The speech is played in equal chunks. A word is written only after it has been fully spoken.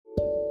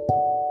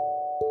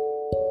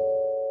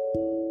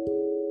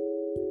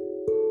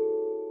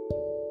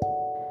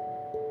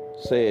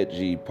Said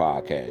G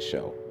Podcast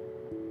Show,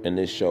 and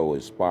this show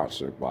is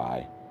sponsored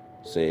by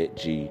Said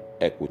G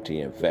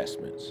Equity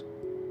Investments.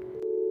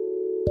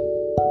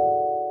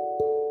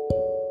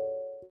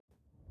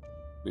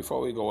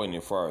 Before we go any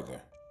further,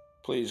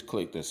 please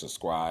click the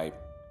subscribe,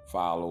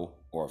 follow,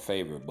 or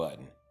favorite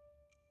button.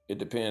 It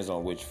depends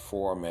on which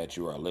format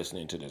you are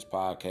listening to this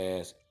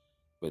podcast,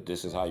 but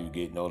this is how you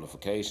get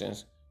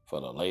notifications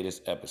for the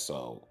latest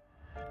episode.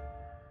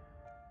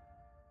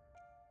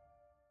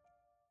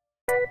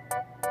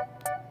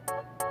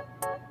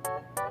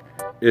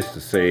 It's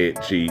the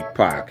Said G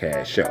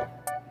Podcast Show.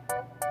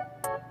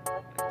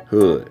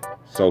 Hood,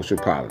 social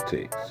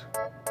politics.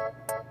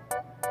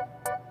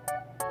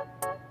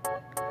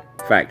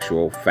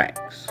 Factual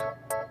facts.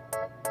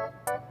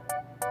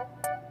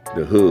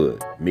 The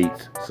hood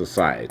meets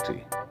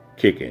society.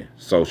 Kicking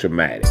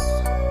socialmatics.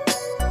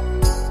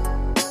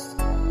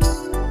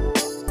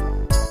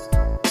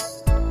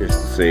 It's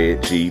the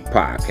Said G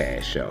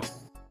Podcast Show.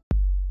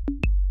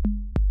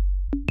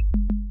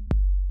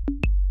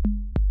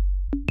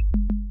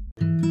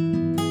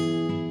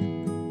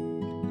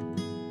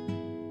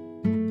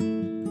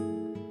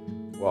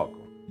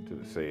 Welcome to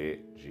the Said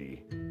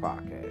G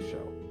Podcast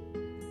Show.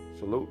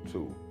 Salute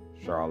to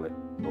Charlotte,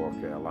 North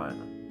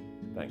Carolina.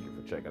 Thank you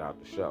for checking out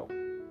the show.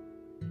 You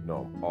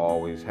know, I'm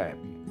always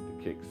happy to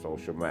kick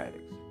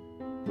socialmatics,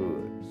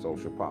 hood,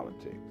 social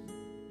politics,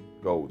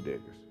 gold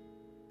diggers,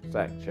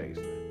 sack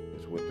chasing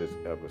is what this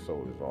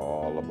episode is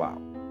all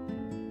about.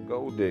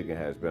 Gold digging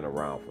has been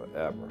around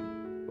forever,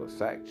 but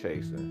sack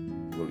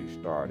chasing really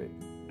started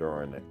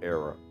during the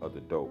era of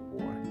the dope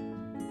boy.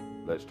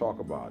 Let's talk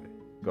about it.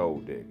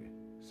 Gold digging,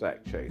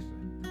 sack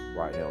chasing,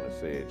 right here on the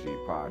Said G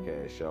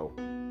Podcast Show.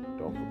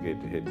 Don't forget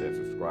to hit that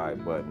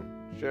subscribe button.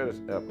 Share this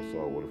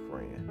episode with a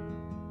friend.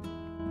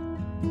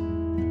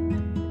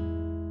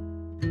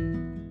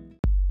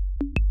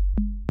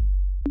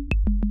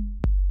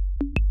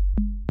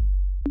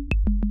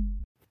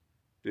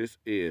 This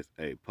is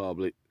a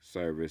public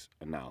service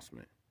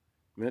announcement.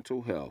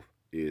 Mental health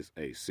is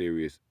a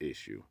serious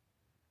issue.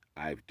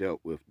 I've dealt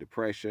with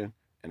depression,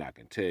 and I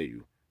can tell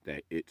you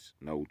that it's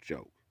no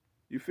joke.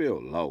 You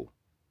feel low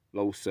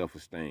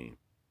self-esteem,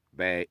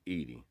 bad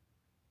eating,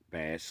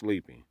 bad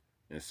sleeping,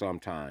 and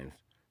sometimes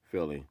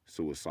feeling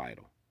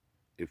suicidal.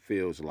 It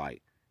feels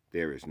like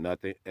there is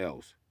nothing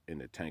else in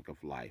the tank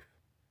of life.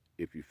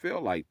 If you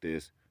feel like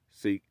this,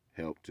 seek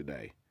help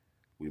today.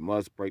 We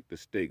must break the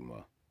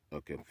stigma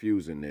of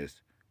confusing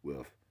this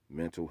with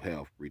mental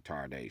health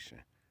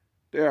retardation.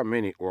 There are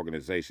many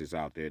organizations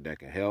out there that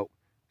can help.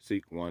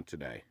 Seek one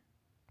today.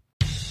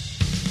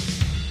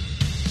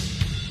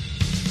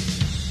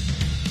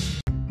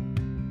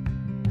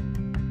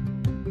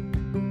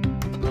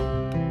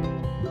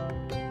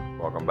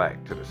 Welcome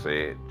back to the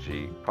Said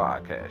G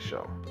Podcast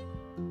Show.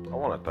 I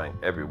want to thank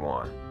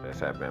everyone that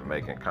has been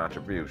making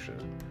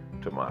contributions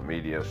to my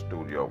media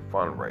studio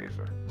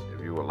fundraiser.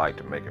 If you would like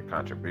to make a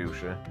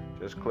contribution,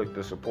 just click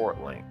the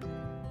support link.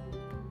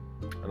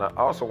 And I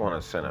also want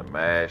to send a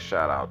mad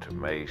shout out to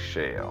May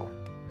Shell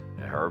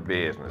and her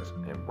business,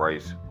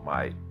 Embrace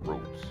My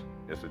Roots.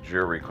 It's a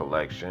jewelry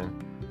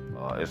collection.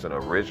 It's an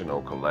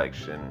original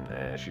collection,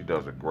 and she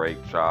does a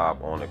great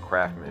job on the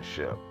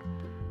craftsmanship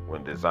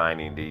when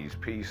designing these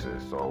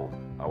pieces. So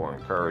I will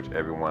encourage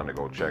everyone to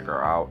go check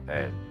her out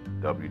at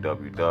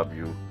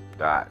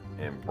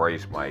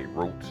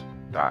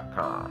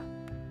www.embracemyroots.com.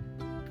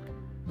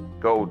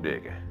 Gold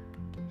digging,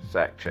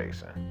 sack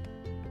chasing.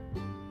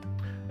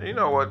 And you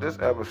know what? This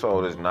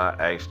episode is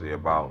not actually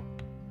about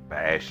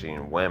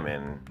bashing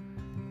women.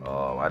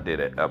 I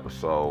did an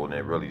episode and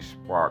it really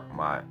sparked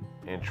my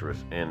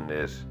interest in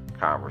this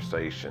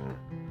conversation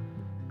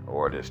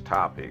or this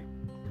topic.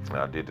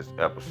 I did this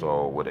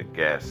episode with a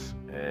guest,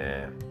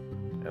 and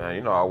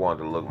I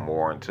wanted to look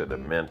more into the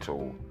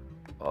mental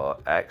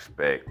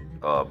aspect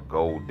of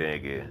gold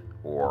digging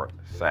or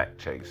sack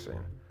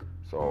chasing.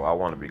 So I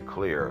want to be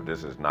clear,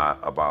 this is not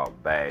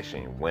about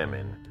bashing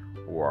women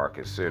who are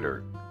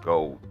considered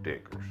gold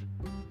diggers.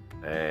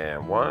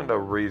 And one of the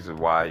reasons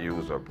why I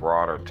use a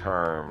broader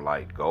term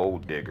like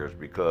gold diggers,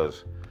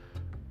 because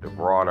the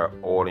broader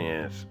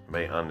audience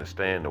may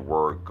understand the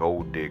word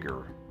gold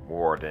digger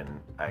more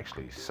than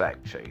actually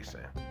sack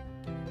chasing.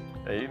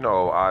 And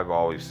I've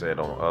always said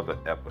on other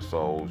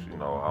episodes,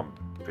 I'm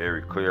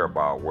very clear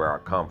about where I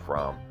come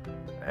from.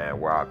 And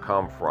where I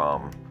come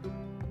from,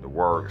 the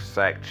word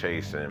sack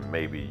chasing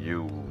may be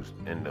used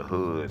in the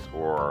hoods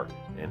or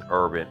in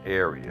urban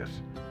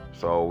areas.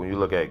 So when you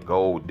look at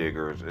gold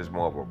diggers, it's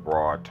more of a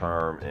broad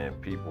term,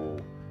 and people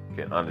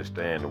can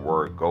understand the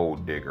word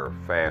gold digger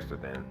faster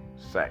than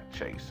sack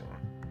chasing.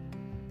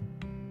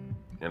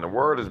 And the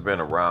word has been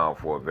around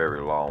for a very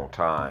long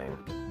time,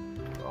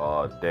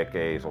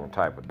 decades on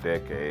type of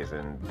decades,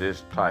 and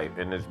it's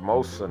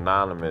most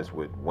synonymous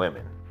with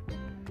women.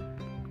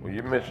 When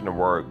you mention the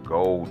word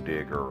gold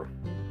digger,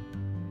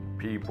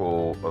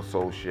 people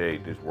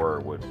associate this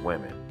word with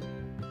women.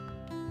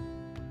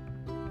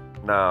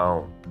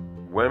 Now,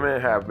 women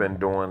have been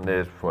doing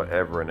this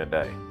forever and a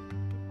day.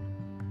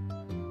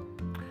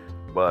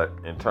 But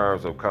in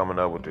terms of coming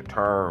up with the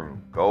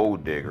term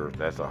gold diggers,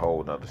 that's a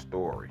whole nother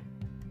story.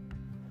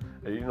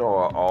 And I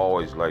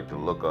always like to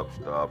look up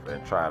stuff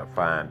and try to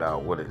find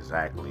out what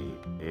exactly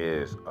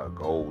is a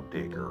gold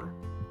digger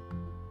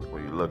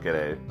when you look at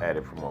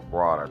it from a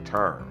broader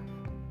term.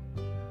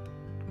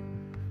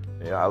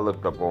 Yeah, I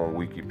looked up on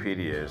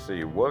Wikipedia and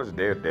see what is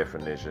their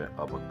definition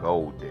of a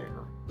gold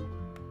digger.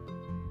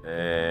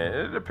 And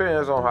it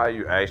depends on how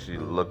you actually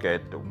look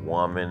at the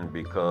woman,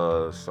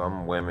 because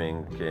some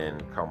women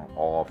can come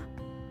off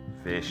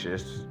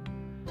vicious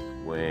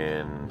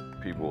when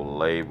people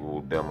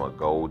label them a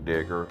gold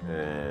digger,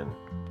 and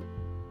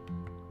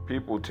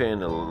people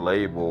tend to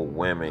label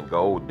women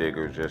gold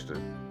diggers just to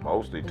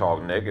mostly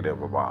talk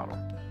negative about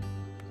them.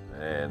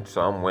 And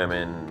some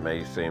women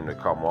may seem to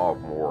come off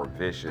more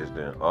vicious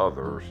than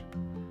others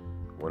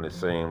when it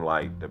seems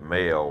like the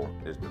male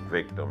is the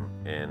victim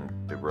in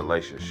the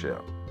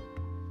relationship.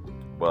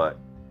 But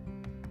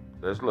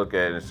let's look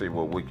at it and see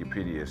what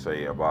Wikipedia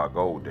say about a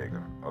gold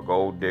digger. A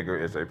gold digger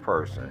is a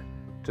person,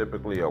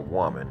 typically a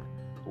woman,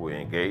 who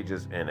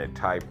engages in a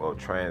type of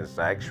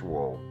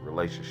transactional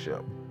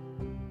relationship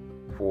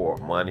for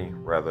money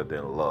rather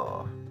than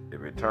love.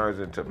 If it turns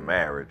into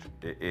marriage,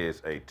 it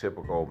is a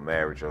typical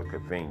marriage of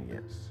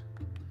convenience.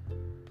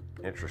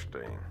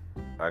 Interesting.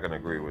 I can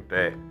agree with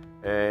that.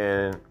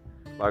 And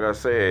like I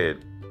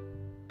said,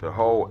 the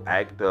whole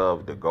act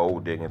of the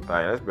gold digging thing,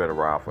 that's been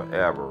around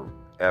forever,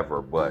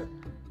 but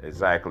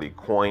exactly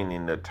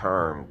coining the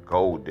term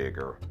gold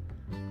digger,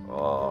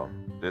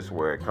 this is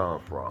where it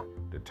comes from.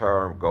 The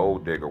term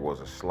gold digger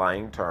was a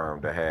slang term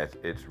that has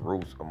its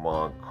roots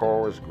among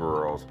chorus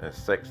girls and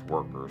sex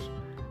workers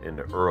in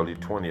the early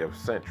 20th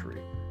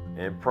century.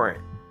 In print,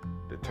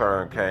 the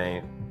term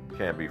can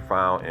be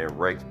found in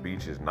Rex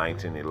Beach's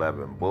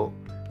 1911 book,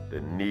 The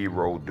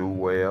Negro Do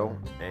Well,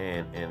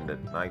 and in the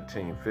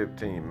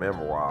 1915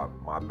 memoir,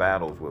 My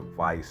Battles with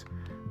Vice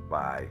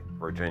by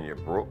Virginia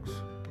Brooks.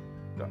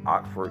 The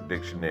Oxford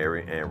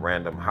Dictionary and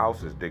Random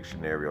House's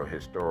Dictionary of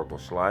Historical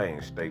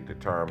Slang state the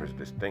term is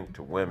distinct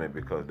to women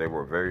because they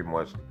were very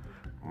much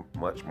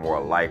more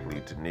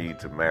likely to need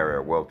to marry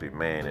a wealthy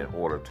man in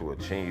order to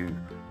achieve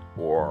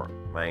or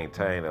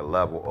maintain a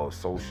level of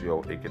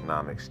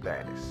socio-economic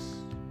status.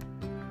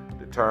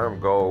 The term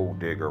gold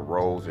digger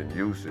rose in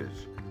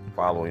usage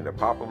following the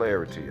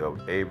popularity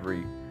of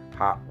Avery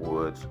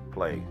Hopwood's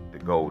play, The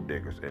Gold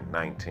Diggers, in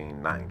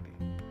 1990.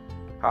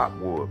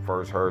 Hopwood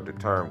first heard the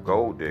term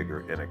gold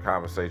digger in a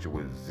conversation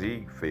with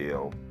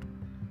Ziegfeld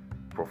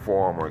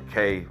performer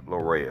Kay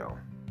Laurel.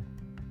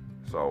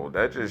 So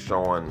that's just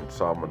showing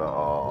some of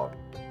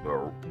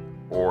the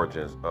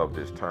origins of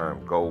this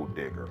term gold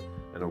digger.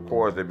 And of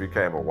course, it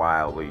became a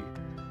widely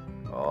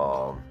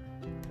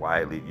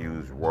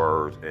used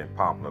word in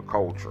popular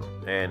culture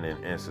and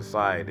in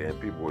society, and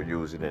people were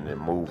using it in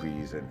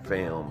movies and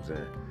films,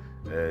 and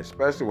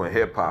especially when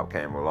hip-hop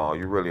came along,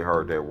 you really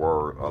heard that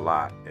word a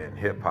lot in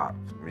hip-hop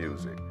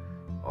music.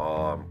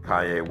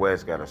 Kanye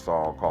West got a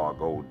song called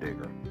Gold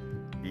Digger.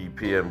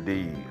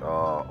 EPMD,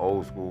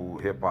 old school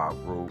hip-hop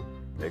group,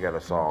 they got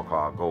a song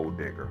called Gold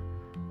Digger.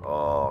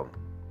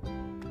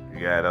 You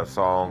got a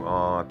song,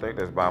 I think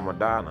that's by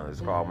Madonna.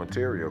 It's called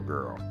Material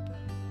Girl.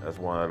 That's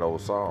one of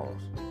those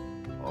songs.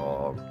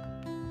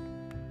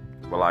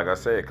 But like I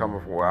said,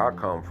 coming from where I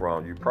come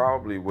from, you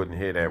probably wouldn't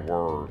hear that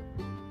word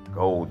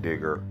gold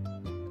digger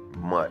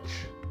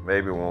much.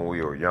 Maybe when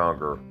we were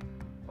younger,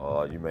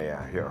 you may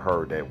have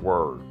heard that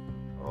word.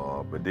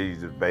 But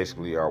these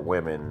basically are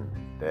women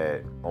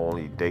that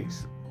only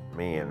dates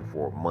men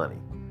for money.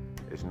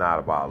 It's not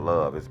about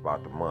love, it's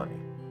about the money.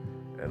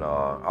 And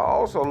I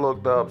also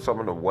looked up some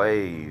of the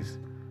ways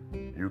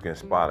you can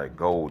spot a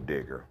gold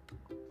digger.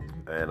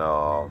 And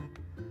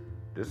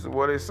this is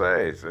what it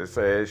says. It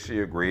says she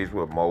agrees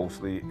with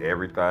mostly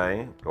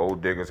everything.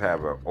 Gold diggers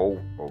have an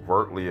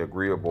overtly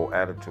agreeable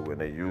attitude, and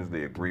they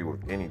usually agree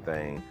with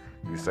anything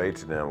you say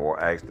to them or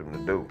ask them to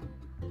do.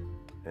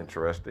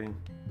 Interesting.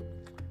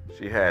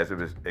 She has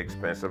an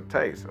expensive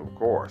taste, of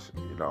course.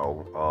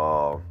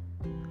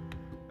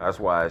 That's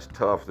why it's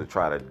tough to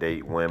try to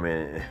date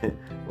women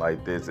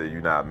like this and you're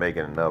not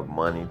making enough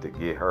money to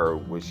get her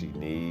what she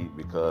needs,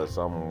 because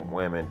some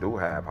women do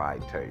have high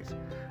taste.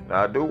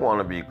 Now, I do want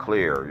to be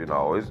clear,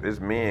 it's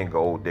men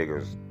gold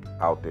diggers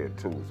out there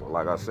too. So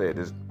like I said,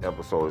 this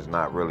episode is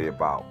not really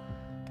about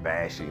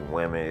bashing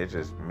women. It's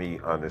just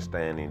me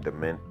understanding the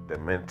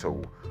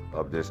mental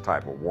of this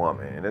type of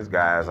woman. And there's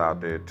guys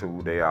out there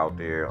too. They out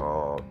there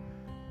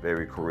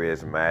very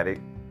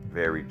charismatic,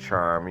 very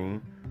charming.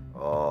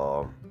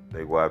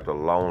 They go after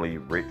lonely,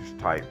 rich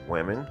type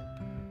women.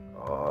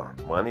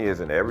 Money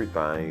isn't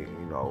everything.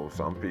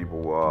 Some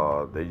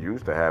people, they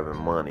used to having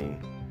money.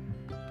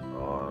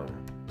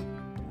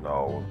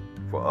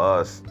 For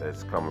us,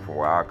 that's coming from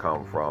where I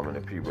come from, and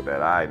the people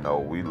that I know,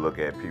 we look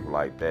at people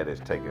like that as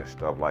taking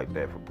stuff like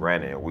that for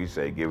granted, and we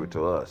say, give it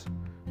to us.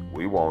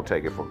 We won't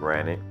take it for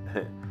granted.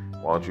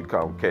 Why don't you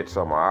come catch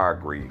some of our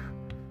grief?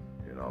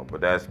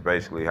 But that's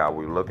basically how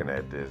we're looking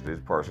at this. This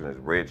person is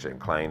rich and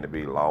claim to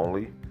be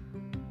lonely.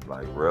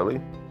 Like, really?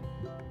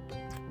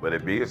 but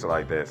it be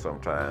like that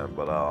sometimes.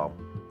 But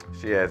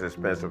she has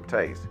expensive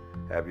taste.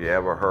 Have you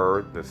ever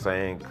heard the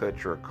saying,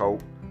 cut your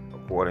coat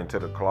according to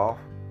the cloth?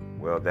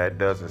 Well, that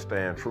doesn't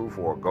stand true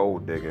for a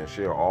gold digger, and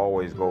she'll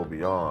always go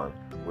beyond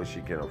what she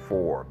can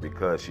afford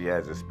because she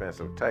has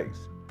expensive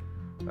taste.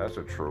 That's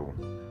the truth.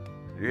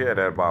 You hear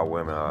that about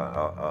women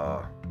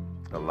a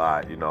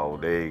lot. You know,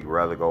 they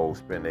rather go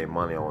spend their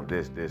money on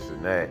this,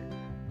 and that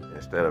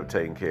instead of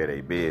taking care of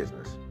their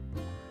business.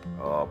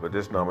 But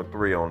this number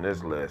 3 on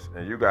this list,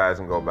 and you guys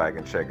can go back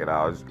and check it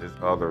out. It's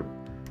other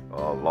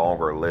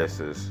longer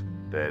lists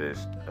that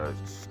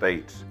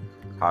states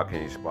how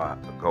can you spot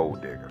a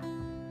gold digger.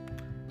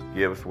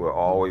 Gifts will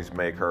always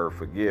make her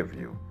forgive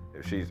you.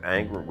 If she's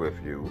angry with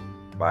you,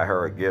 buy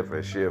her a gift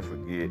and she'll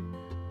forget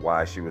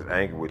why she was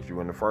angry with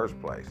you in the first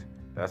place.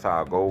 That's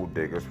how gold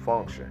diggers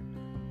function.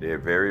 They're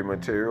very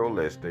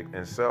materialistic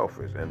and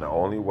selfish, and the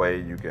only way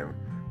you can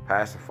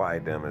pacify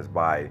them is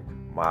by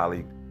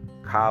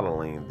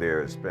mollycoddling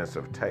their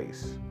expensive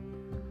tastes.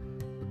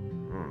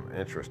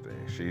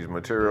 Interesting. She's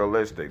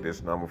materialistic.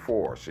 This number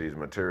 4. She's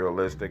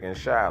materialistic and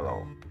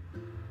shallow.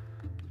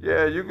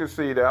 Yeah, you can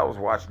see that. I was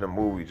watching a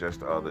movie just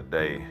the other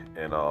day,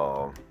 and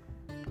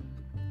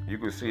you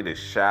can see the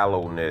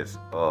shallowness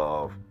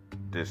of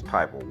this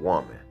type of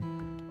woman.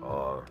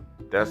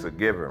 That's a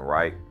given,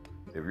 right?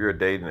 If you're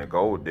dating a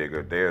gold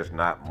digger, there's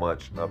not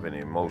much of an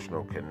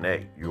emotional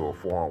connect you will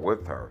form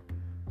with her.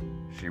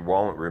 She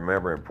won't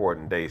remember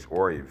important dates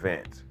or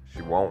events.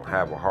 She won't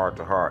have a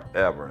heart-to-heart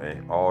ever,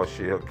 and all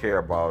she'll care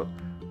about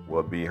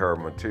will be her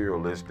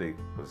materialistic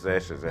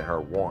possessions and her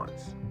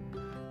wants.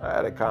 I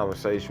had a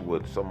conversation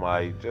with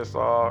somebody just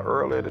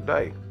earlier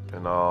today,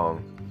 and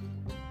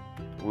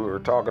we were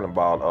talking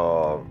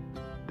about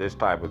this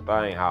type of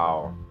thing,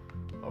 how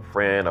a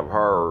friend of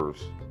hers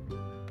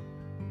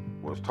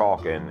was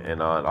talking,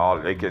 and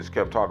they just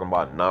kept talking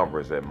about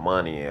numbers and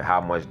money and how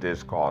much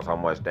this costs, how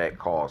much that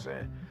costs,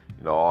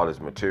 and all this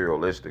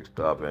materialistic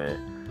stuff,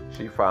 and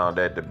she found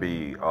that to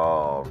be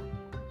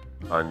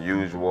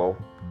unusual.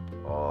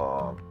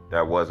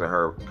 That wasn't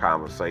her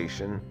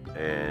conversation,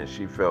 and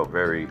she felt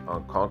very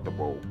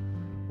uncomfortable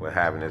with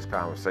having this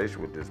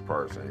conversation with this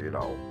person,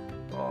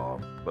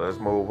 But let's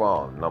move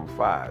on. Number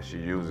 5, she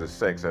uses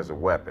sex as a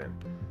weapon.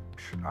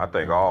 I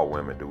think all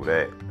women do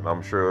that, and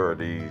I'm sure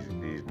these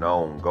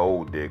known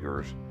gold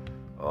diggers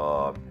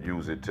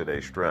use it to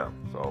their strength.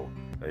 So,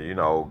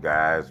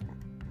 guys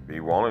be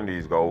wanting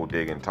these gold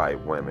digging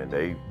type women.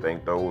 They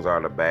think those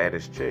are the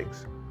baddest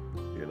chicks.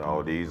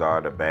 These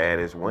are the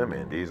baddest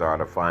women. These are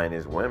the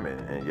finest women.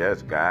 And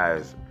yes,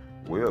 guys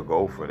will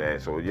go for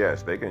that. So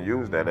yes, they can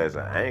use that as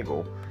an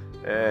angle.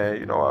 And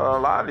in a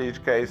lot of these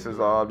cases,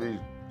 all these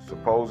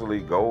supposedly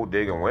gold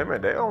digging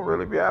women, they don't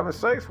really be having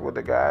sex with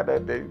the guy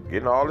that they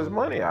getting all this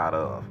money out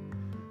of.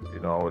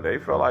 They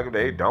feel like if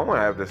they don't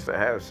have to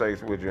have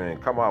sex with you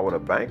and come out with a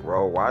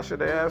bankroll, why should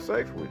they have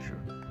sex with you?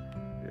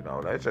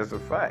 That's just a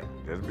fact.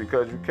 Just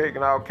because you're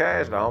kicking out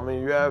cash, don't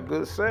mean you have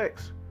good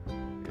sex.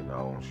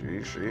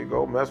 She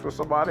go mess with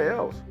somebody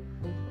else.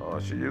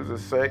 She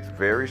uses sex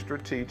very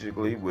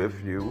strategically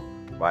with you.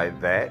 By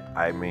that,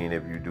 I mean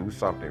if you do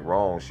something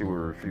wrong, she will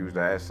refuse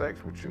to have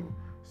sex with you,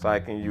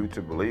 psyching you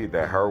to believe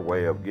that her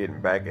way of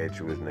getting back at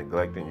you is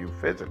neglecting you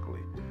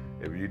physically.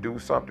 If you do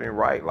something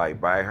right,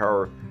 like buy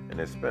her an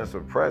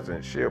expensive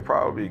present, she'll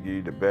probably give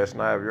you the best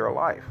night of your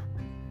life.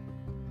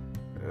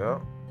 Yeah.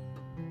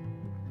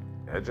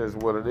 That's just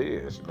what it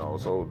is,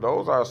 So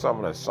those are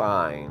some of the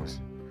signs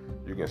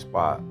you can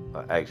spot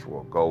an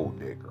actual gold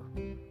digger.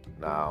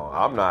 Now,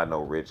 I'm not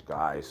no rich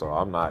guy, so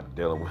I'm not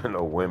dealing with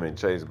no women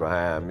chasing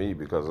behind me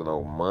because of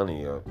no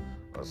money or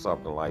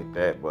something like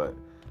that. But,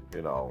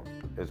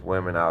 there's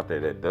women out there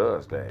that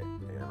does that.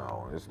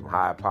 There's some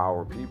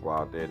high-powered people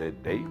out there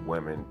that date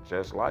women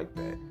just like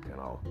that.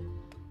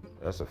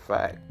 That's a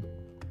fact.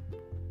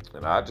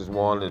 And I just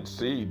wanted to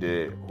see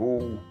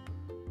who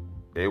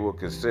they would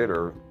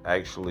consider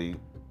actually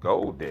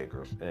gold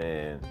diggers.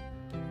 And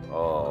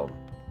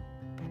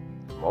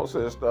most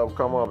of this stuff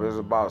come up is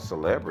about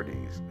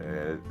celebrities.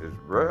 And it's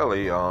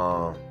really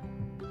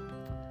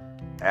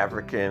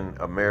African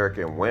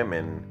American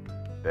women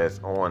that's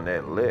on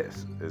that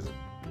list. It's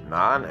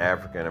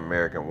non-African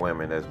American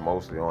women that's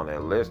mostly on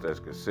that list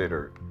that's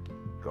considered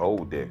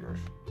gold diggers.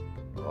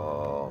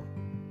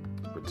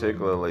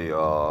 Particularly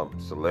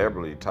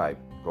celebrity type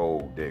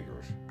gold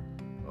diggers.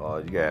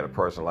 You got a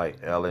person like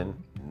Ellen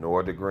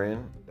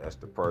Nordegren. That's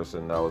the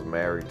person that was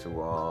married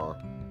to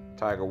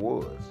Tiger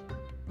Woods.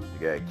 You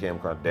got Kim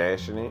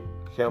Kardashian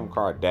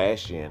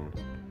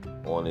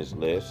on this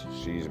list.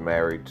 She's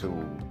married to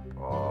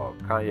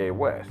Kanye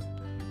West.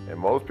 And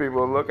most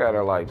people look at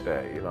her like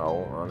that,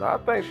 And I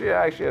think she's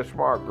actually a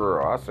smart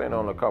girl. I seen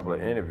on a couple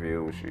of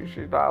interviews.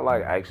 She's not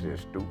like actually a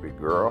stupid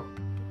girl.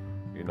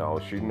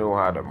 She knew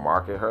how to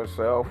market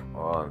herself,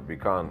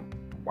 become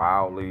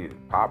wildly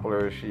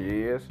popular as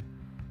she is.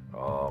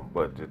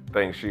 But to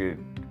think she'd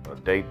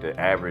date the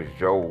average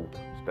Joe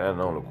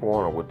standing on the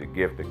corner with the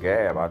gift of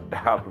gab, I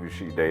doubt if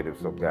she dated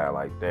some guy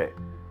like that.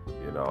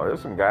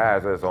 There's some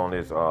guys that's on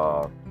this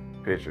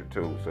picture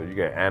too. So you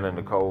got Anna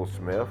Nicole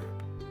Smith,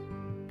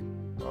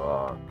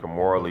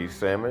 Kimora Lee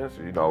Simmons.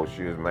 You know,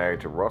 she was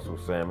married to Russell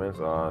Simmons.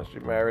 She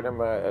married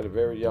him at a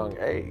very young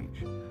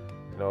age.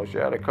 You know, she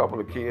had a couple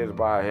of kids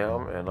by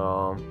him, and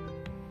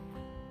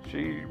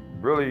she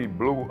really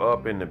blew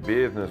up in the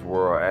business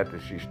world after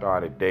she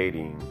started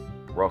dating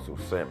Russell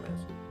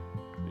Simmons.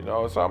 You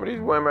know, some of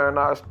these women are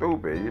not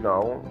stupid. You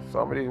know,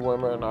 some of these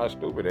women are not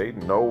stupid. They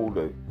know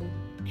to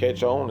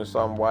catch on to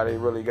something while they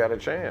really got a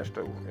chance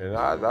to. And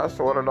I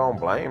sort of don't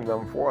blame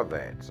them for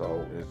that.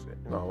 So,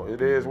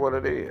 it is what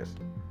it is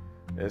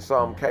in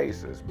some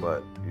cases.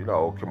 But,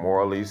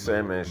 Kimora Lee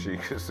Simmons, she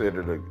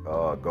considered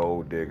a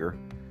gold digger.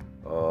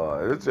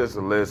 It's just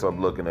a list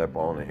I'm looking up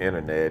on the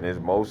internet, and it's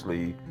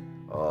mostly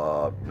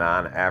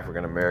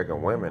non-African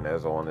American women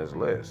that's on this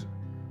list.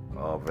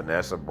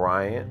 Vanessa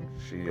Bryant,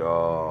 she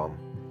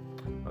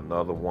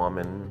another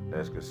woman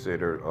that's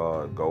considered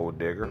a gold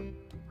digger.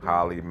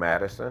 Holly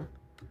Madison,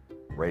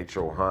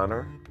 Rachel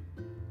Hunter,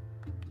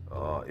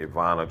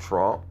 Ivana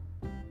Trump,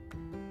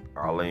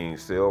 Arlene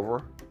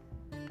Silver.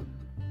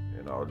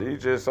 These are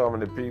just some of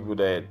the people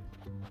that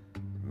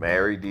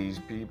married these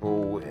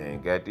people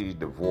and got these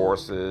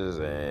divorces,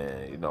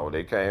 and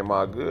they came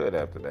out good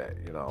after that.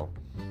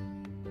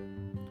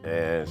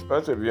 And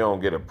especially if you don't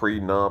get a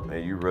prenup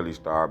and you really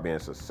start being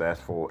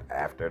successful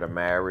after the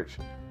marriage,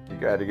 you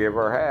got to give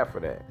her half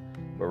of that.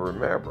 But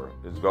remember,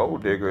 this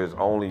gold digger is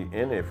only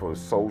in it for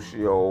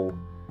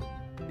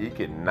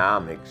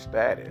socio-economic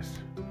status.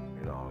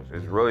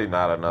 It's really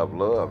not enough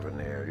love in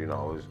there.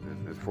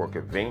 It's for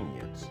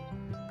convenience.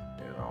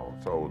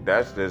 So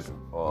that's just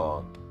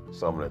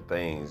some of the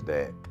things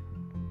that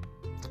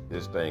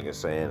this thing is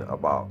saying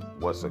about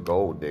what's a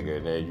gold digger.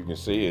 And then you can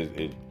see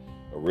it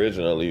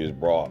originally was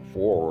brought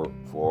forward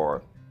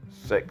for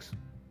sex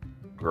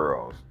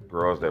girls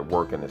that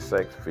work in the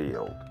sex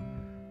field,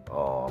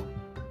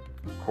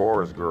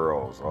 chorus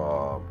girls,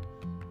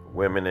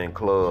 women in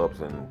clubs,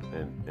 and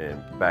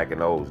back in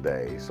those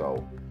days.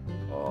 So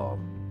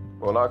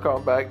when I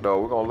come back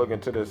though, we're gonna look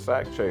into this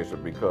sack chaser,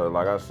 because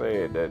like I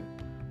said, that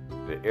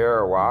the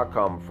era where I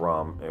come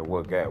from and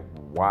what got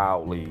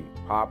wildly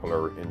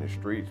popular in the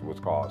streets was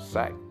called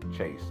sack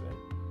chasing.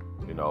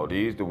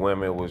 The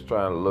women was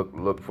trying to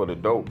look for the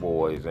dope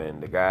boys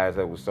and the guys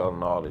that was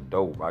selling all the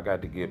dope. I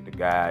got to get the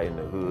guy in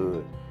the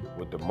hood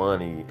with the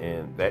money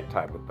and that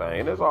type of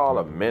thing. And it's all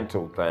a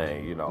mental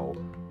thing, You got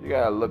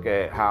to look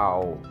at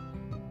how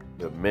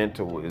the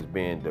mental is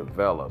being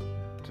developed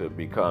to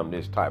become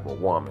this type of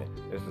woman.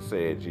 It's the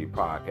Said G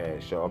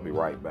podcast show. I'll be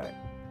right back.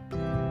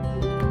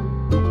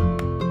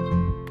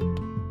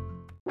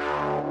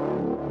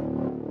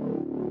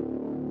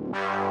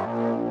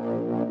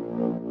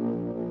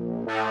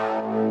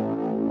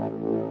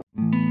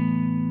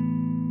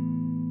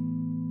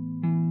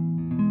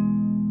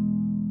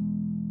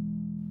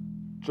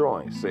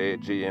 Join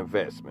Said G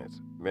Investments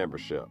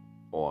membership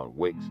on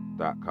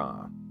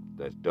Wix.com.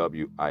 That's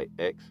Wix.com.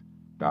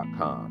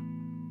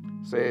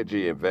 Said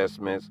G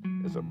Investments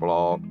is a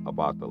blog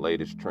about the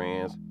latest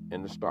trends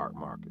in the stock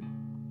market.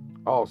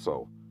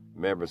 Also,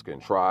 members can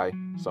try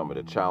some of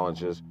the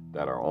challenges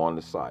that are on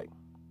the site.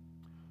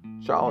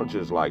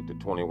 Challenges like the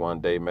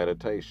 21-day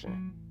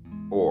meditation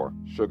or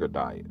sugar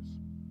diets.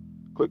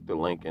 Click the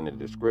link in the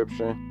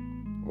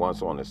description.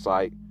 Once on the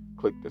site,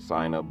 click the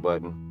sign up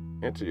button.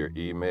 Enter your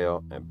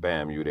email, and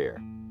bam, you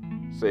there.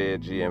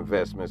 Said G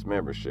Investments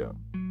membership,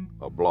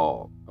 a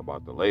blog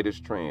about the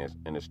latest trends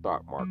in the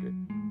stock market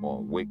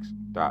on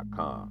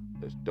Wix.com.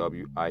 That's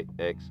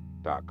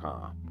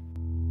Wix.com.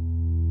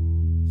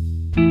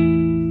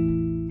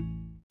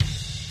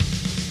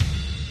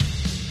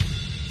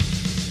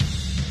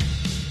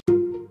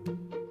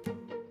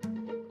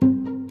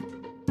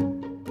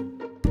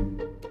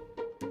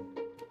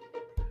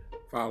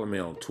 Follow me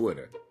on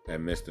Twitter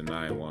at Mr.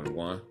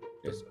 911.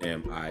 It's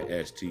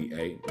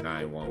MISTA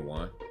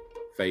 911.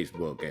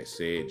 Facebook at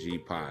Said G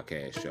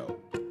Podcast Show.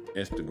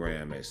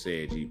 Instagram at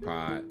Said G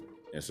Pod.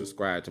 And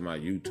subscribe to my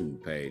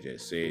YouTube page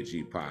at Said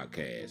G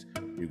Podcast.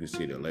 You can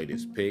see the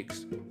latest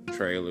pics,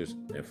 trailers,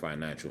 and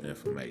financial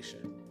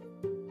information.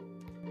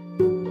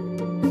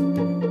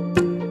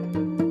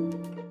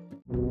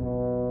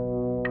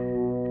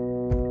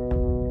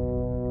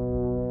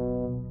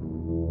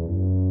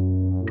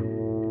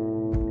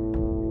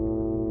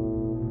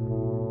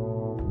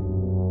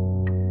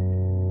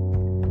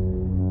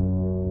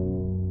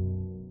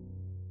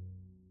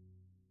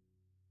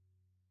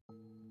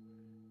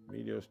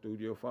 Media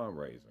Studio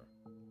Fundraiser.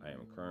 I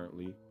am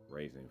currently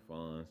raising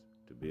funds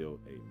to build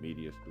a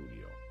media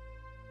studio.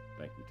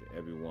 Thank you to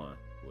everyone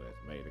who has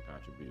made a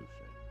contribution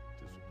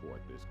to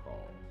support this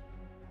cause.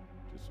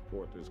 To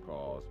support this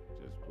cause,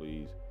 just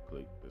please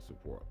click the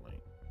support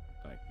link.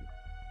 Thank you.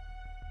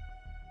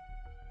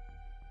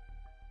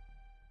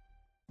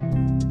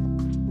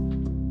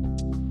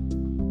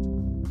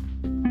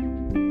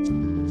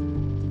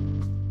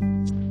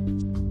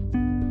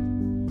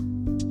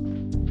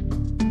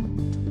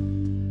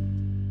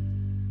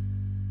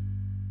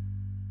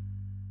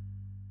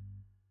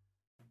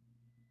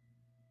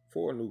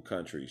 Four new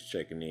countries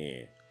checking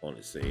in on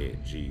the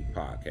Said G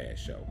podcast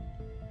show.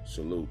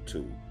 Salute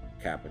to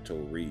Capital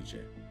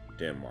Region,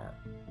 Denmark,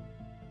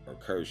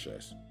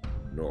 Mauritius,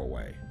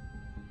 Norway,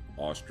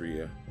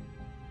 Austria,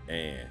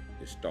 and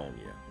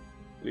Estonia.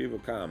 Leave a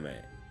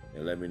comment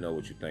and let me know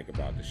what you think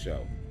about the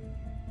show.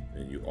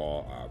 And you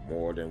all are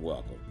more than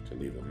welcome to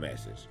leave a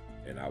message,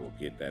 and I will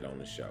get that on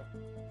the show.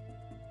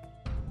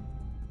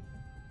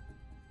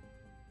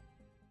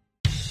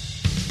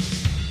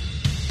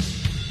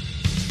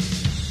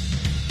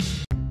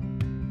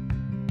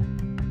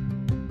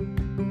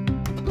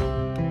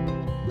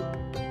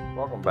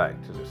 Welcome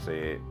back to the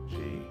Said G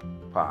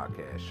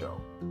podcast show.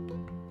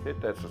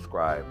 Hit that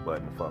subscribe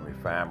button for me,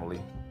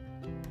 family.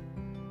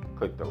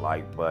 Click the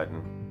like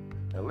button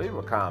and leave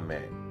a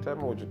comment. Tell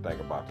me what you think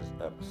about this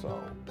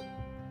episode.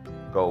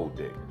 Gold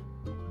diggers,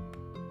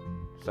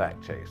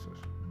 sack chasers.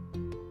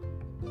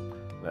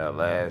 Now,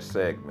 last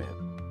segment,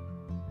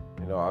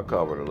 I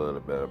covered a little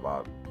bit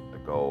about the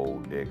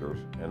gold diggers.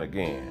 And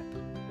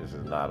again, this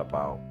is not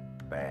about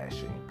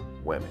bashing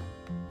women.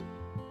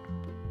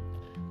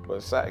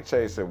 But sack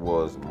chaser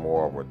was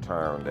more of a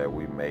term that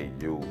we may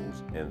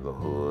use in the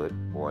hood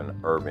or in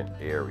urban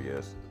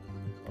areas,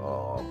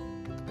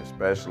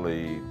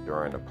 especially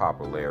during the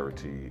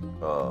popularity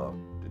of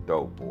the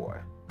dope boy.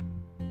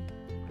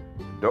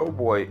 The dope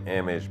boy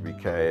image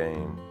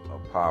became a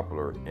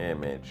popular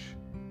image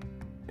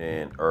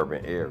in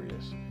urban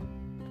areas.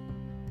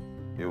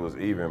 It was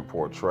even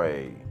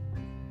portrayed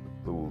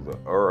through the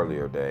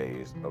earlier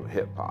days of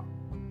hip-hop.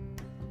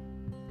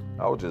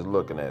 I was just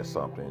looking at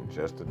something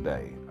just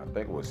today. I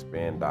think it was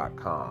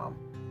spin.com,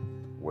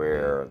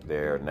 where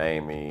they're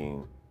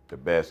naming the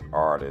best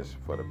artists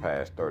for the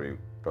past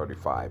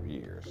 35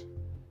 years.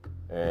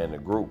 And the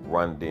group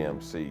Run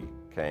DMC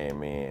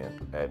came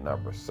in at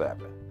number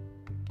 7.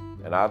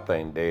 And I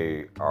think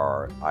they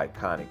are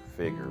iconic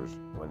figures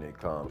when it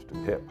comes to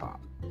hip hop.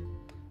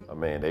 I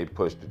mean, they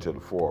pushed it to the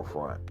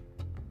forefront.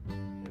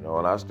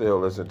 And I still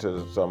listen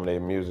to some of their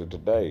music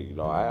today.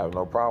 I have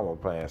no problem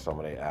with playing some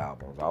of their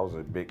albums. I was a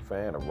big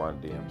fan of Run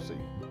DMC.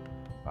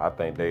 I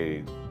think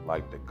they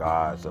like the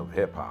gods of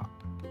hip hop,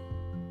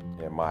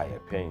 in my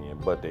opinion.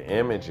 But the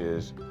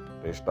images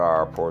they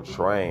started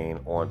portraying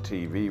on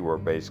TV were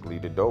basically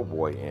the dope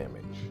boy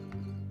image.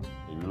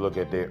 If you look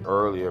at their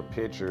earlier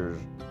pictures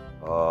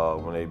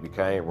when they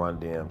became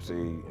Run DMC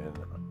and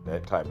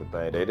that type of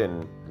thing, they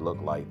didn't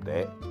look like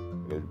that.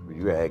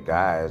 You had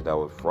guys that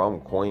was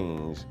from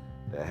Queens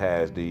that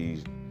has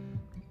these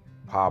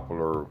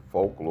popular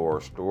folklore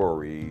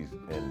stories,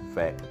 and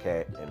Fat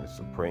Cat and the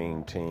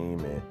Supreme Team,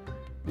 and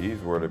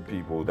these were the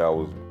people that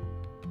was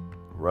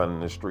running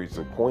the streets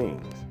of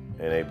Queens.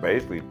 And they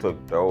basically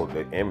took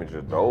the image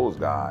of those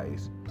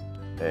guys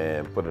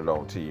and put it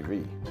on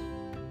TV.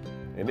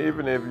 And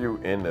even if you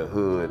in the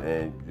hood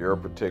and your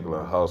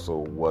particular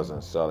hustle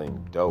wasn't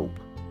selling dope,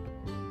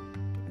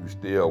 you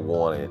still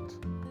wanted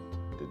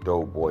the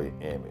dope boy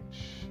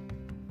image.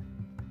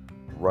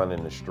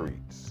 Running the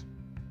streets.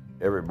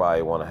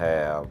 Everybody want to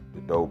have the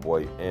dope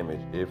boy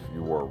image if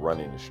you were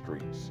running the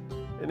streets.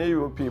 And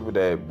even people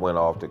that went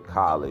off to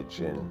college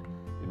and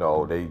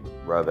they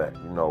rather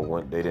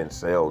when they didn't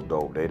sell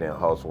dope, they didn't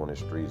hustle in the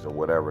streets or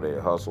whatever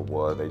their hustle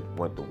was. They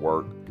went to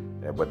work,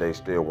 but they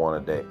still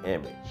wanted that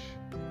image.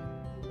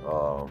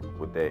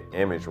 With that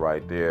image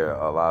right there,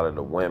 a lot of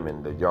the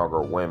women, the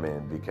younger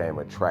women, became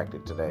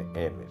attracted to that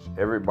image.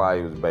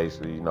 Everybody was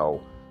basically,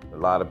 a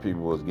lot of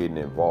people was getting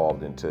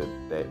involved into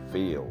that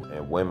field,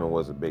 and women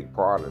was a big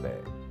part of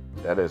that.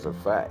 That is a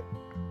fact,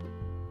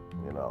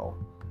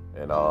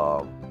 And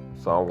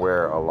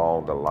somewhere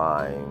along the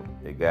line,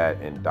 it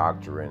got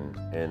indoctrinated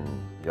in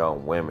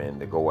young women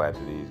to go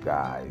after these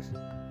guys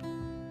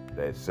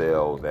that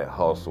sells, that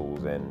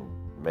hustles, and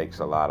makes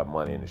a lot of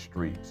money in the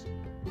streets.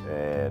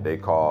 And they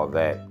call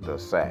that the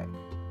sack.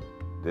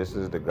 This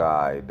is the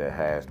guy that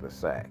has the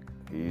sack.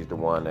 He's the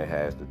one that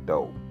has the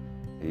dope.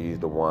 He's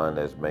the one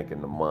that's making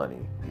the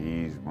money.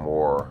 He's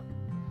more,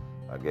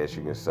 I guess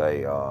you could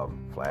say,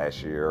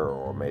 flashier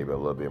or maybe a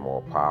little bit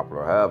more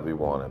popular, however you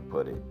want to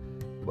put it.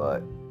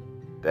 But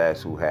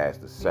that's who has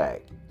the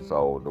sack.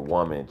 So the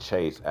woman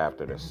chased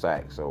after the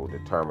sack. So the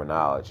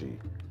terminology,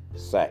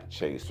 sack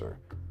chaser,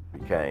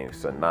 became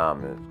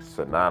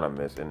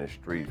synonymous in the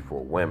streets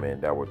for women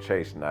that were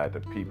chasing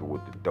after people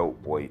with the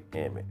dope boy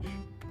image.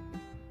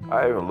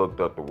 I even looked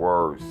up the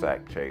word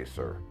sack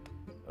chaser.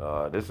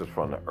 This is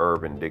from the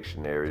Urban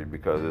Dictionary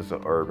because it's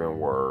an urban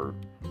word.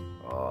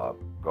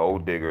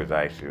 Gold diggers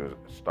actually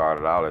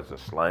started out as a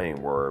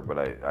slang word, but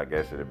I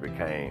guess it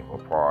became a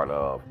part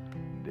of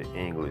the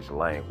English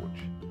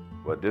language.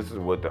 But this is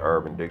what the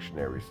Urban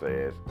Dictionary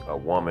says: a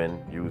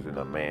woman using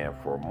a man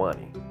for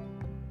money.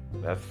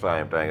 That's the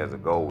same thing as a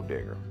gold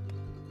digger.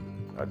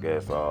 I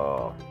guess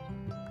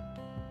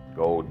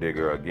gold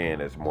digger, again,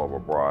 is more of a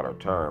broader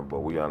term, but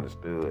we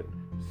understood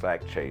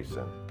sack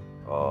chasing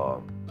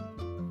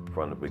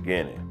from the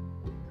beginning.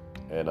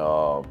 And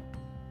I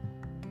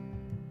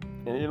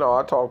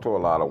talk to a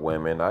lot of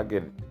women. I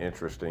get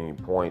interesting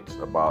points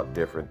about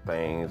different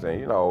things. And,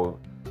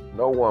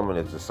 no woman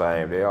is the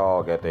same. They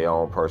all got their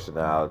own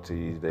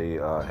personalities. They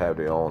have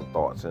their own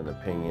thoughts and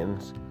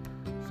opinions.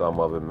 Some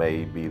of it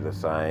may be the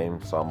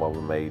same. Some of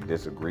them may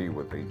disagree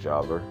with each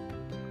other.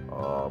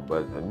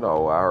 But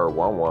I heard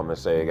one woman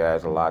say it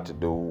has a lot to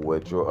do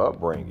with your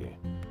upbringing.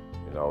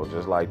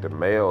 Just like the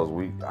males,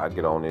 I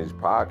get on these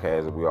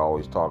podcasts and we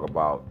always talk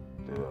about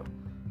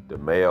the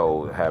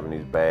male having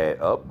these bad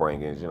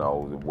upbringings.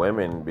 The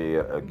women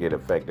get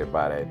affected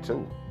by that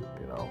too.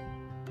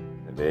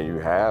 And then you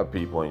have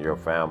people in your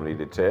family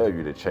that tell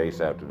you to chase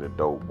after the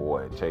dope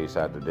boy, chase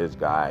after this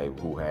guy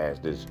who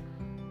has this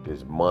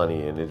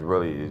money and it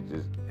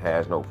just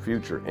has no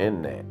future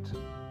in that.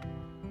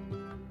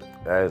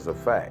 That is a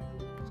fact.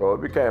 So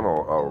it became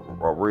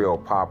a real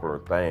popular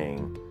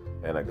thing,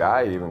 and a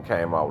guy even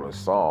came out with a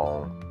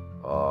song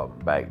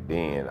back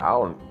then.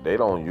 They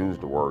don't use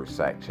the word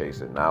sack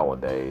chasing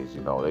nowadays.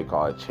 They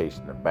call it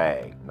chasing the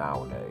bag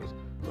nowadays.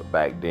 But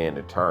back then,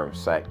 the term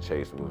sack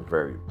chasing was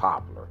very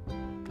popular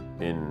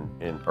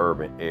in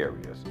urban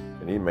areas.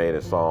 And he made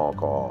a song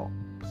called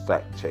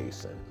Sack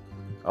Chasing.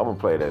 I'm gonna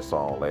play that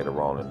song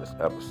later on in this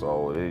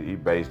episode. He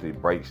basically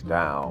breaks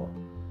down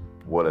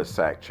what a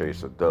sack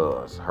chaser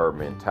does, her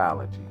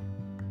mentality.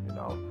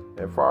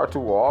 And far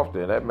too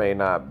often, that may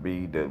not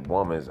be the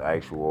woman's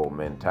actual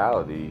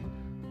mentality,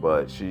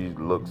 but she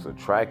looks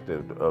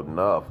attractive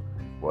enough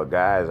where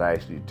guys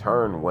actually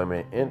turn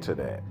women into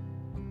that.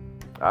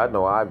 I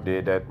know I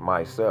did that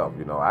myself.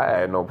 I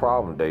had no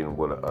problem dating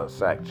with a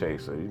sack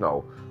chaser.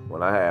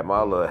 When I had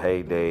my little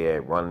heyday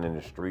at running in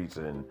the streets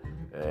and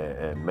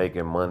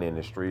making money in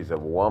the streets, if a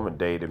woman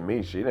dated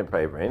me, she didn't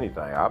pay for anything.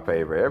 I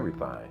paid for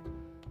everything.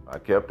 I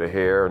kept her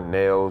hair,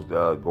 nails,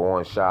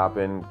 going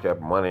shopping,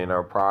 kept money in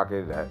her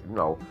pocket,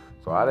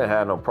 so I didn't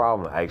have no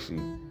problem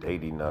actually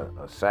dating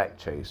a sack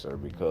chaser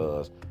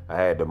because I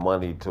had the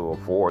money to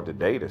afford to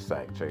date a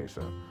sack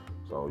chaser.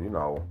 So,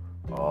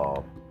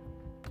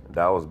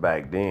 that was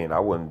back then. I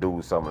wouldn't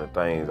do some of the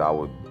things I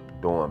was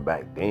doing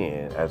back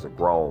then as a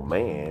grown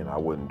man. I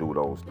wouldn't do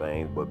those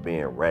things, but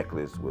being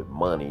reckless with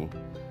money,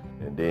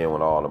 and then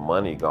when all the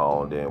money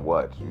gone, then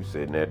what? You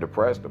sitting there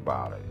depressed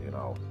about it,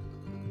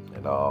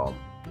 And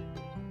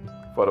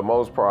for the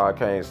most part, I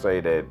can't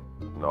say that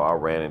I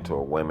ran into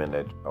a woman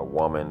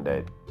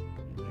that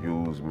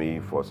used me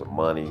for some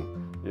money.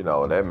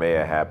 That may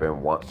have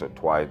happened once or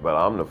twice, but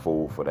I'm the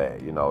fool for that.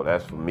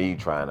 That's for me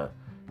trying to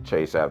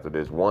chase after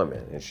this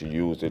woman, and she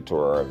used it to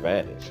her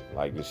advantage,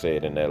 like you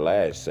said in that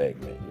last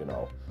segment.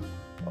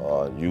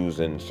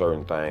 Using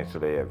certain things to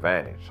their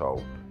advantage.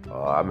 So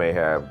I may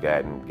have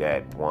gotten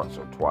once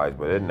or twice,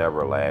 but it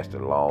never lasted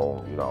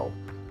long.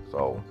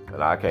 So,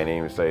 and I can't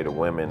even say the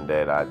women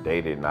that I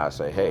dated and I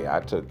say, hey, I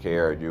took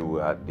care of you,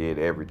 I did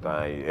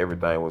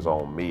everything was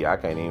on me. I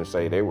can't even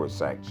say they were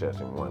sack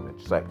chasing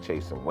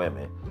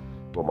women.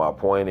 But my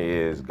point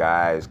is,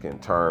 guys can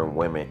turn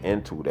women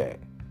into that.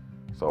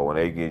 So when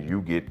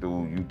you get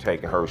through, you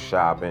taking her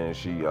shopping,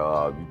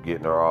 you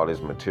getting her all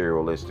this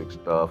materialistic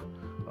stuff,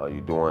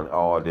 you doing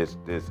all this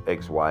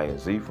X, Y, and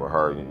Z for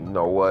her. You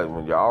know what?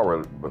 When y'all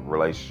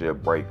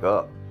relationship break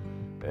up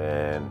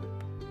and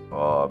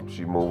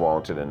she move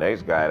on to the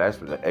next guy, that's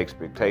the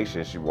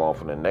expectation she want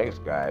from the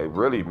next guy. It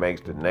really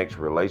makes the next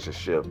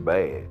relationship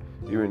bad.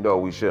 Even though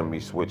we shouldn't be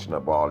switching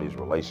up all these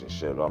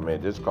relationships.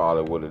 Just call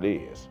it what it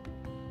is.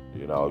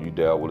 You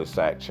dealt with a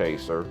sack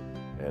chaser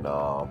and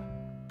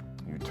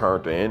you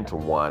turned her into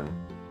one,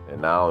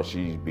 and now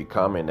she's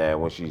becoming that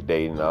when she's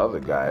dating the other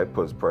guy. It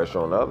puts pressure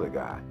on the other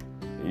guy.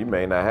 You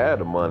may not have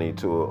the money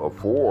to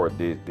afford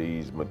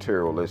these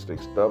materialistic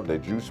stuff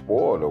that you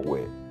spoiled her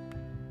with.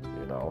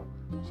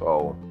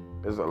 So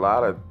there's a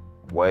lot of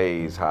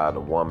ways how the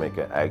woman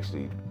can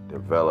actually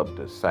develop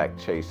the sack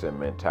chasing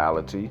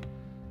mentality,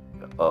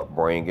 the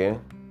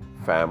upbringing,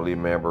 family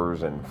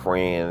members and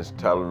friends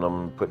telling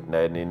them, putting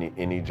that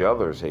in each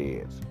other's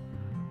heads.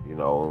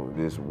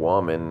 This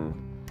woman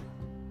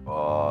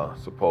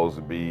supposed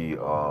to be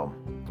an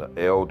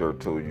elder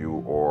to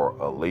you or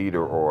a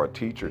leader or a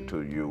teacher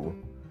to you,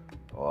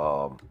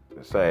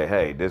 saying,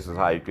 hey, this is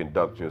how you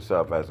conduct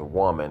yourself as a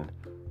woman,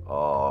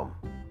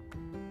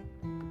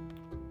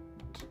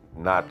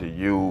 not to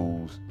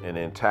use and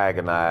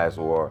antagonize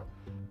or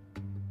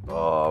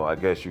I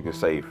guess you could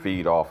say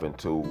feed off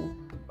into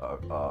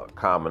a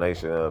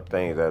combination of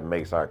things that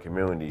makes our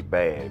community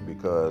bad,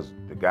 because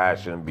the guy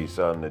shouldn't be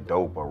selling the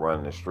dope or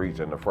running the streets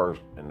in the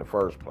first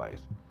place.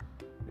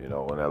 And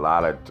a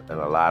lot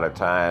of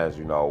times,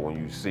 when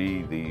you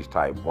see these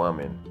type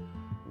women,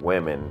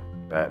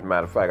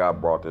 matter of fact, I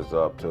brought this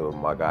up to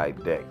my guy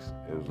Dex.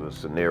 It was a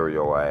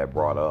scenario I had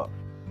brought up.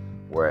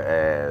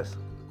 Whereas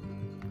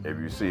if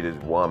you see this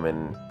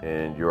woman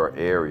in your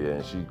area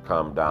and she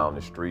come down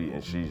the street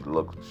and she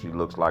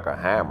looks like a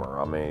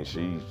hammer.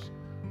 She's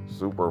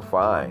super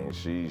fine.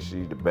 She's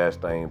the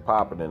best thing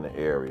popping in the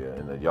area.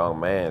 And the young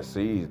man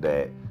sees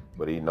that,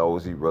 but he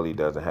knows he really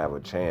doesn't have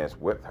a chance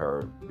with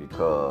her,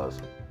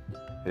 because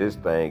his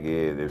thing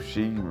is, if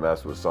she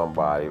mess with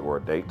somebody or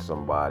date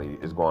somebody,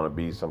 it's going to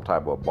be some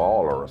type of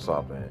baller or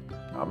something.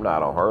 I'm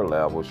not on her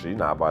level. She's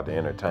not about to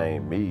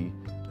entertain me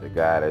the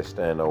guy that's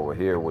standing over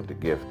here with the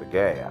gift of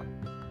gab.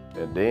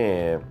 And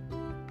then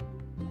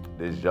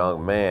this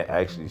young man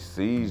actually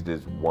sees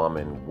this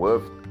woman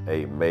with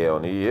a male,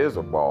 and he is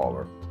a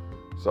baller.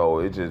 So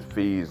it just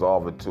feeds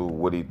off into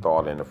what he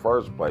thought in the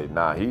first place.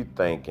 Now he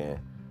thinking,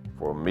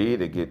 for me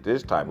to get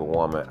this type of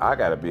woman, I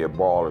got to be a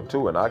baller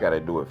too, and I got to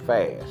do it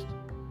fast.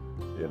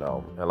 You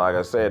know, and like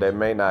I said, that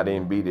may not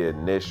even be the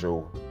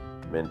initial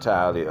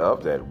mentality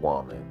of that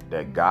woman.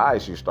 That guy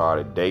she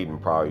started dating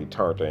probably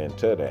turned her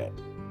into that.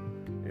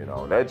 You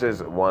know, that's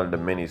just one of the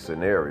many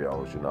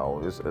scenarios. You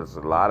know, it's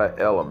a lot of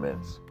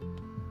elements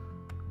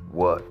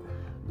what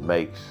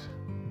makes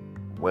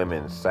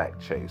women sack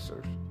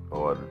chasers,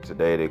 or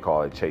today they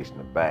call it chasing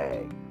the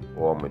bag,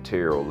 or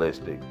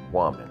materialistic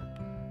woman.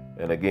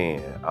 And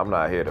again, I'm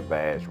not here to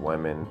bash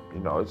women. You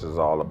know, it's just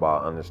all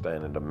about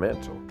understanding the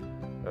mental.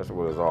 That's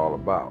what it's all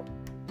about.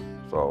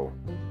 So,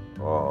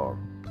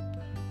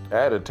 I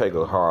had to take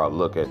a hard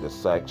look at the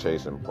sack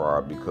chasing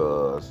part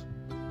because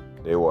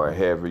they were a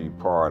heavy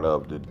part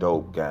of the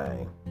dope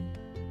gang.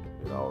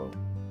 You know,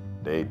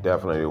 they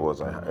definitely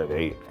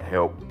they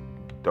helped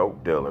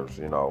dope dealers,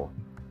 you know.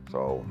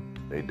 So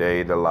they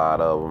dated a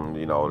lot of them,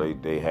 you know,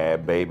 they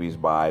had babies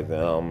by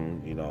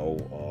them, you know.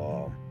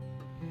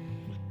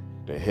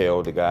 They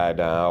held the guy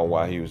down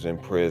while he was in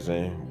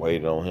prison,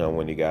 waited on him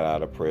when he got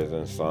out of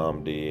prison.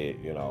 Some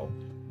did, you know.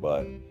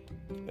 But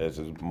as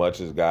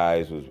much as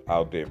guys was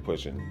out there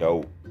pushing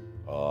dope,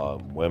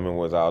 women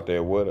was out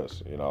there with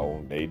us, you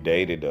know. They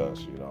dated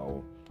us, you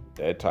know,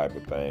 that type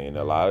of thing. And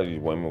a lot of these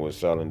women was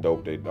selling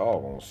dope they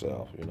doggone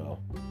self, you know.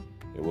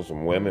 There was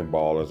some women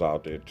ballers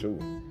out there too.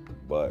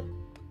 But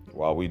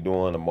while we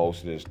doing the most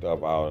of this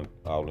stuff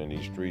out in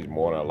these streets,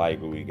 more than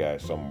likely we got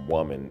some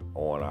woman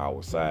on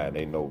our side.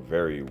 They know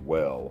very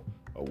well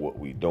of what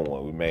we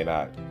doing. We may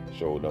not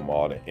show them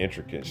all the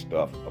intricate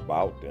stuff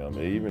about them,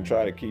 and even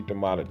try to keep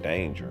them out of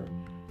danger.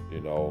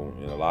 You know,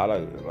 and a lot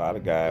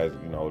of guys,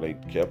 you know, they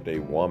kept a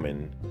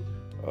woman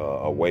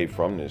away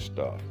from this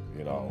stuff,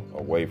 you know,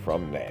 away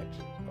from that.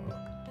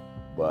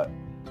 But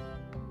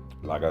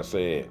like I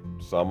said,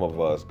 some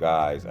of us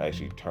guys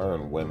actually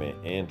turn women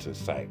into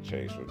sack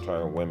chasers,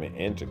 turn women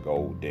into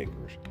gold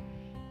diggers.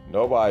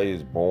 Nobody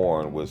is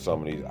born with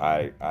some of these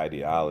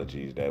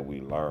ideologies that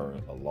we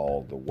learn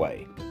along the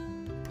way.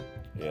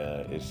 Yeah,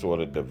 it sort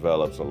of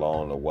develops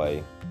along the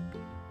way.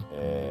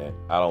 And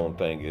I don't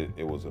think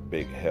it was a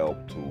big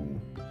help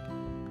to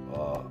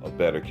a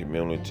better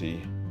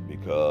community,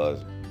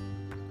 because,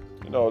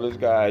 you know, this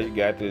guy, he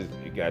got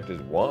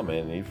this woman,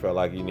 and he felt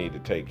like he needed to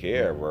take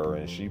care of her,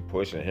 and she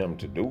pushing him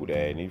to do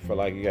that, and he felt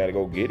like he got to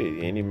go get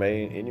it any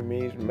way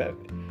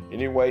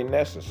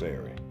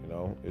necessary. You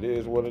know, it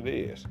is what it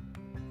is.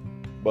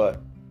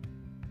 But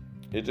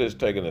it's just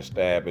taking a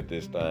stab at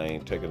this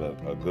thing, taking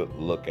a good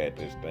look at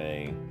this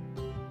thing.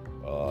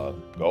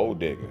 Gold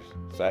diggers,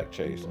 sack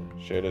chasing.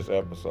 Share this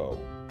episode.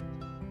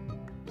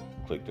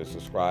 Click the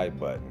subscribe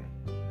button.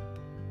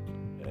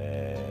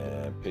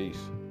 And peace.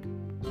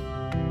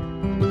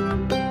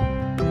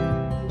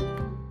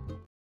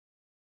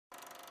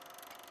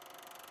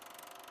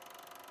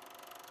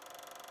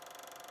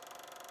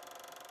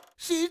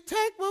 She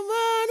take my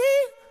money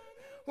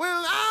when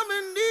I'm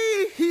in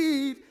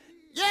need.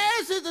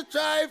 Yes, she's a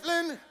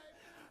trifling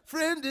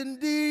friend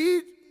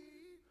indeed.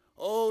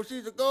 Oh,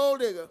 she's a gold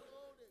digger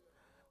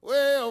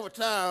way over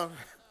town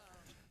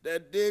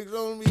that digs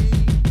on me.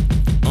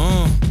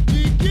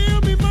 She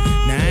give me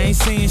money. Now I ain't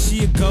saying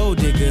she a gold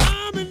digger,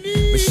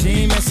 but she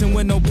ain't messing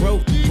with no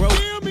broke.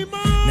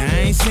 Now I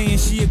ain't saying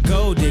she a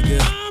gold digger,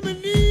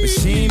 but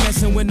she ain't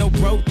messing with no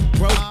broke.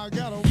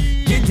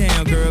 Get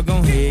down, girl,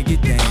 gon' head,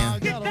 get down.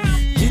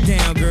 Get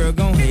down, girl,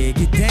 gon' head,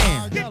 get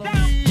down.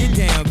 Get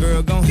down,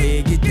 girl, gon'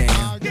 head, get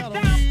down.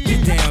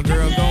 Get down,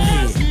 girl, gon'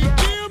 head.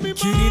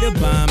 Cutie the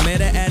bomb,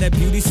 met her at a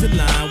beauty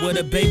salon with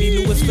a baby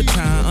Louis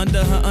Vuitton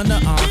under her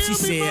underarm. She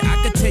said,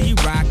 I could tell you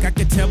rock, I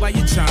could tell by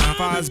your charm.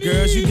 Far as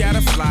girls, you got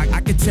a flock,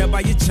 I could tell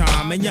by your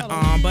charm and your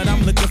arm, but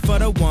I'm looking for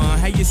the one.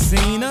 Have you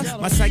seen her?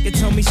 My psychic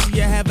told me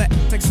she'll have a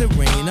like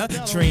Serena,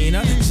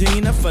 Trina,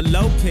 Gina, for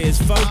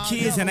Lopez, 4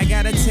 kids, and I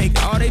gotta take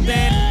all they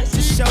bad to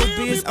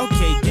showbiz.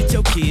 Okay, get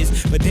your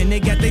kids, but then they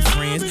got their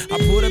friends. I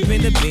pulled up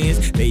in the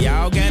Benz, they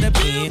all got a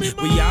bin.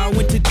 We all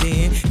went to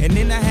den, and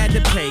then I had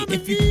to pay.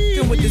 If you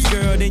f***ing with this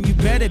girl, then you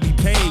better be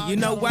paid. You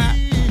know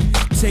why?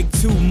 Take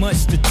too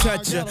much to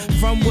touch her.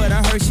 From what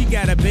I heard, she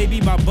got a baby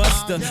by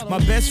Buster. My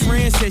best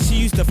friend said she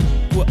used to f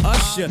with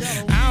Usher.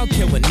 I don't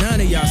care what none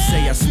of y'all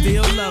say, I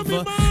still love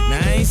her. Now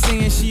I ain't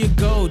saying she a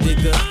gold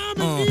digger,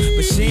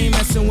 but she ain't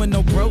messing with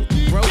no broke.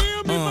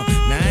 Now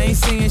I ain't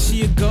saying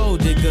she a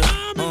gold digger,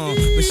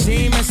 but she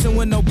ain't messing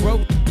with no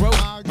broke.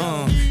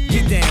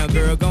 Get down,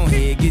 girl, gon'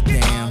 head, get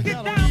down.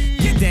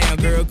 Get down,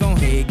 girl, gon'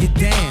 head, get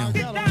down.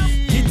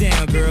 Get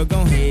down, girl,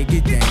 gon' head,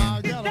 get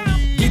down.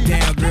 Get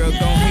down, girl,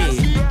 gon' head.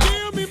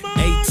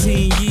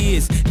 18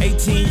 years,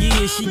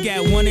 She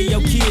got one of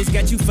your kids,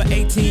 got you for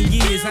 18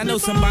 years. I know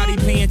somebody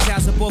paying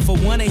child support for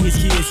one of his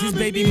kids. His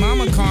baby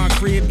mama car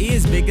crib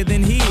is bigger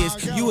than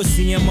his. You will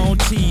see him on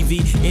TV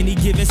any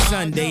given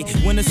Sunday.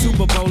 Win a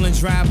Super Bowl and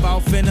drive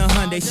off in a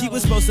Hyundai. She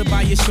was supposed to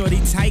buy your shorty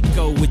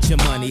Tyco with your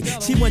money.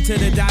 She went to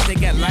the doctor,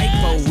 got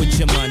lipo with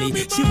your money.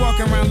 She walk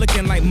around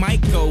looking like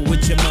Michael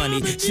with your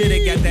money.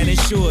 Shoulda got that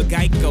insured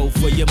Geico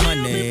for your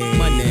money.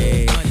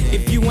 Money.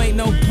 If you ain't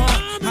no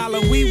punk,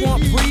 holla, we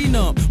want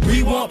prenup.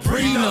 We want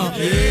prenup,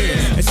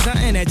 yeah. It's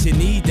something that you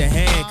need to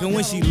have. Cause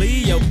when she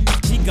leave,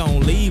 she gon'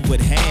 leave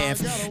with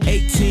half.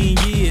 18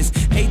 years,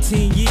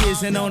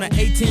 and on her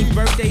 18th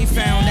birthday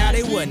found out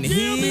it wasn't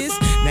his.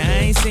 Now I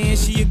ain't saying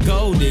she a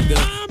gold digger,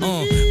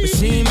 but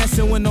she ain't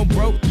messing with no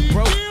broke.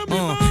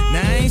 Now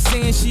I ain't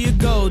saying she a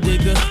gold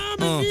digger,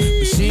 but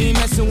she ain't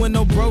messing with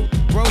no broke.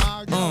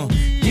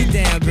 Get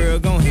down, girl,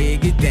 gon'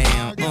 ahead, get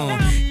down.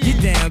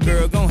 Get down,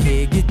 girl, gon'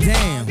 ahead, get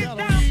down.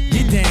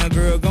 Get down,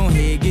 girl, gon'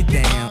 ahead, get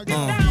down.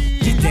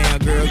 Get down,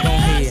 girl, gon'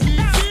 ahead.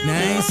 Now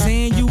I ain't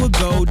saying you a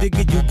gold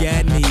digger, you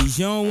got knees.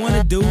 You don't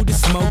wanna do the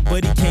smoke,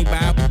 but he can't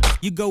buy.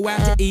 You go out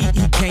to eat,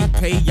 he can't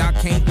pay, y'all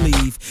can't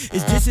leave.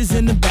 His dishes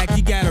in the back,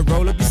 you gotta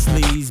roll up your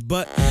sleeves.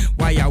 But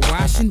while y'all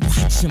washing,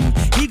 watch him.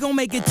 He gon'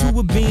 make it to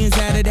a beans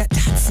out of that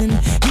Datsun.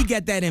 He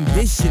got that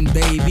ambition,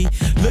 baby.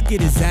 Look at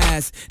his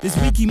eyes. This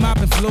week he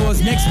mopping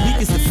floors, next week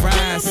is the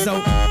fries.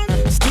 So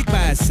stick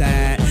by his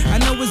side. I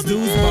know his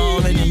dudes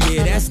ballin', and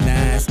yeah, that's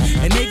nice.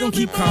 And they gon'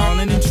 keep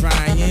calling and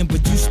trying,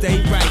 but you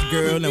stay right,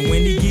 girl. And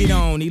when he get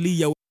on, he leave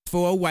your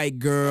for a white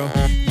girl.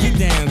 Get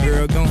down,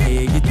 girl, gon'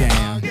 ahead, get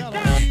down.